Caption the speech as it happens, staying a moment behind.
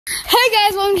Hey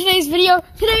guys, welcome to today's video.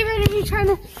 Today we're gonna be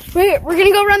we're gonna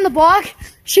go around the block,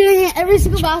 shooting at every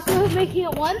single basketball, making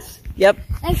it once. Yep.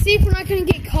 And see if we're not gonna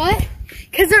get caught.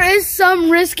 Cause there is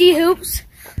some risky hoops,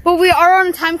 but we are on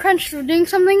a time crunch for doing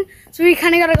something, so we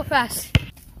kinda gotta go fast.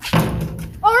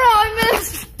 Oh no, I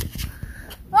missed!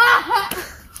 Ah!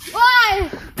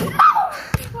 Why? No!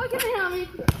 Why can't they help me?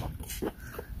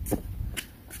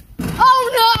 Oh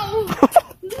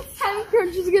no! This time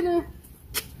crunch is gonna...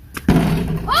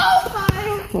 Oh my!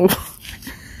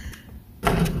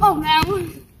 Oh man!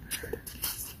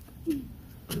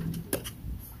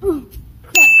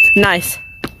 Nice.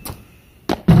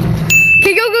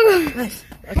 Okay, go, go, go! Nice.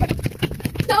 Okay.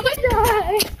 Oh my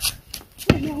god!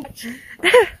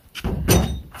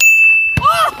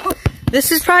 Oh!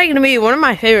 This is probably gonna be one of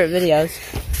my favorite videos.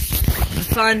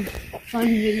 Fun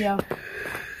video.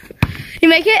 You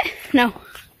make it? No.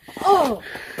 Oh,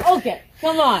 okay.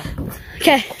 Come on.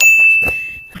 Okay.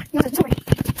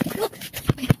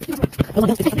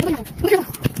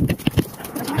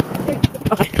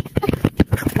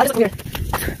 Okay.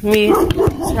 Me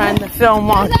trying to film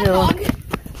while doing.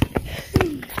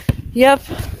 Yep.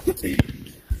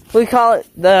 We call it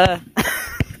the.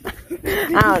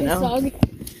 I don't know.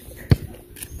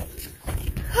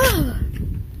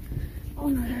 Oh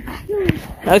no.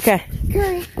 Okay.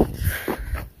 Curry.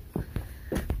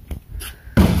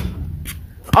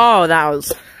 Oh, that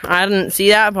was. I didn't see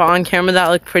that, but on camera that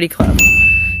looked pretty close.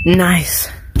 Nice.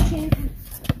 Okay,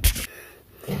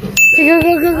 go,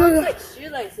 go, go, go, go. Like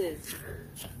shoelaces.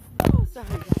 Oh, sorry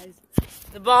guys.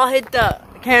 The ball hit the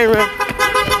camera.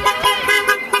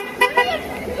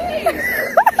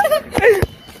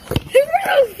 Who were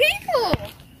those people?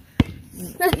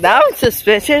 That was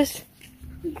suspicious.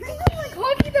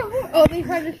 Oh, they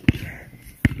tried to.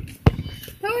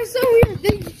 That was so weird.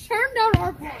 They turned down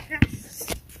our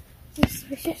podcast.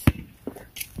 Suspicious.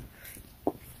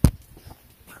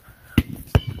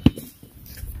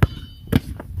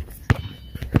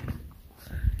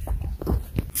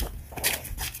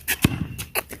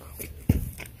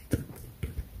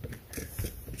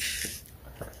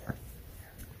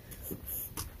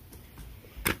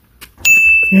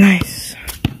 Nice.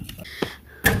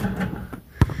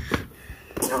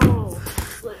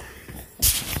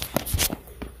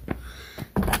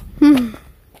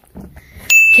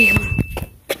 Okay, come on.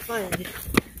 Finally.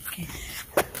 Okay.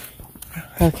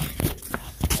 Okay.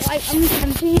 I'm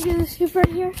tempting to do this hoop right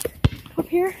here, up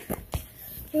here. But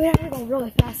we have to go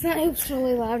really fast. That hoop's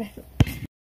really loud.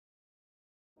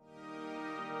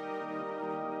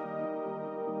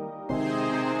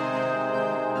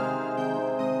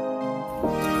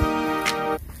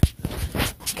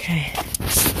 Okay.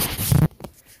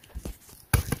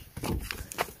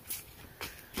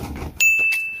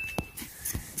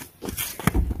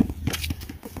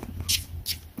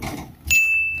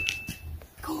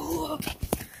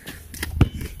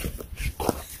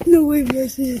 No way,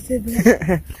 Brysons did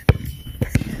that.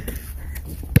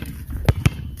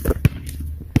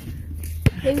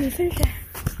 Hey, we finished that.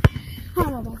 I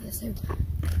don't know about this hoop.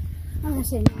 I'm gonna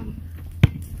say no.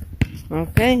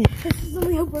 Okay. This is the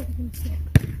only hoop we're gonna see.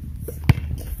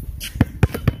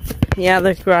 Yeah,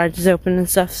 the garage is open and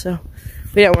stuff, so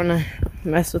we don't want to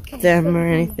mess with them or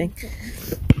anything.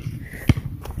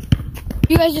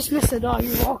 You guys just missed the dog.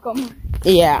 You're welcome.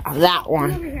 Yeah, that Come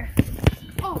one. over here.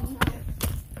 Oh no.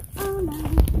 Oh no.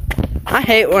 I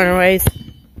hate winterways.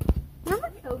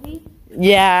 Remember Toby?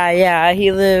 Yeah,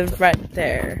 he lived right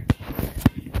there.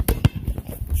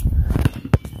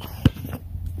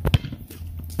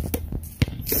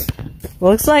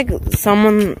 Looks like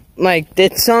someone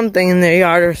did something in their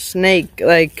yard, or snake,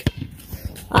 I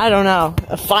don't know,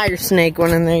 a fire snake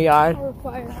went in their yard. Or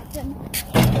fire happened.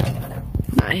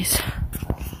 Nice.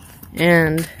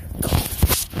 And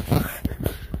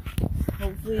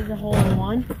hopefully the hole in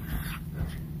one.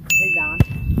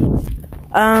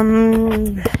 I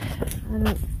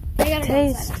don't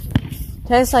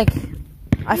tastes like,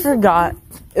 I forgot.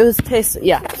 It was tastes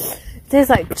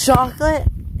like chocolate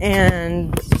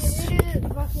and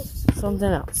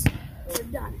something else. We're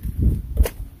done.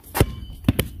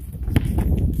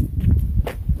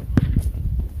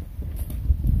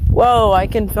 Whoa, I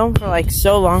can film for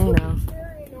so long now.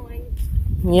 Very annoying.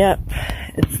 Yep.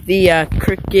 It's the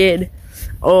crooked,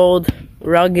 old,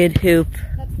 rugged hoop.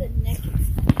 That's the neck.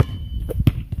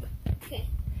 Okay.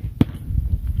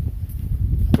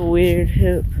 The weird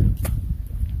hoop.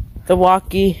 The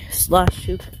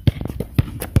walkie/hoop.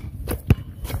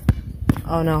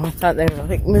 Oh no, I thought they were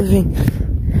moving.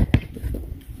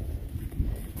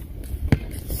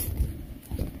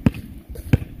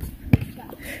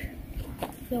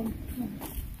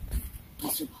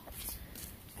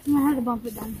 I'm gonna have to bump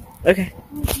it down. Okay.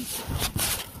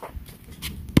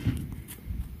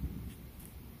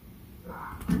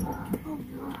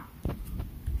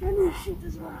 Trying to shoot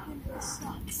this one. This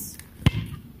sucks.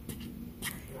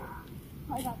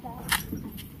 I got that.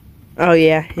 Oh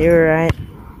yeah, you're right.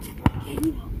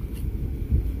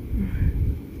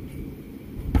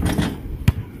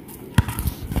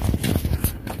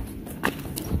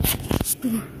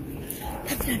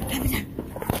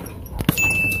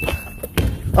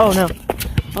 Oh no.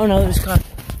 Oh no, there's a car.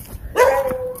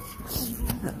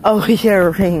 Oh, yeah,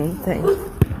 ring thing.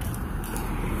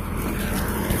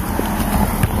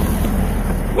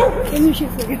 Let me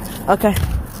shoot for you. Okay.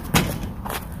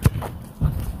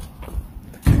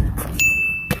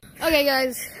 Okay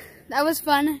guys, that was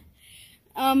fun.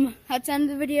 That's the end of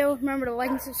the video. Remember to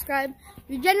like and subscribe.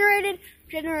 Regenerated,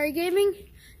 Regenerate Gaming.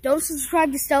 Don't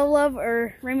subscribe to Stella Love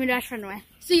or Rainbow Dash Runaway.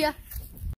 See ya.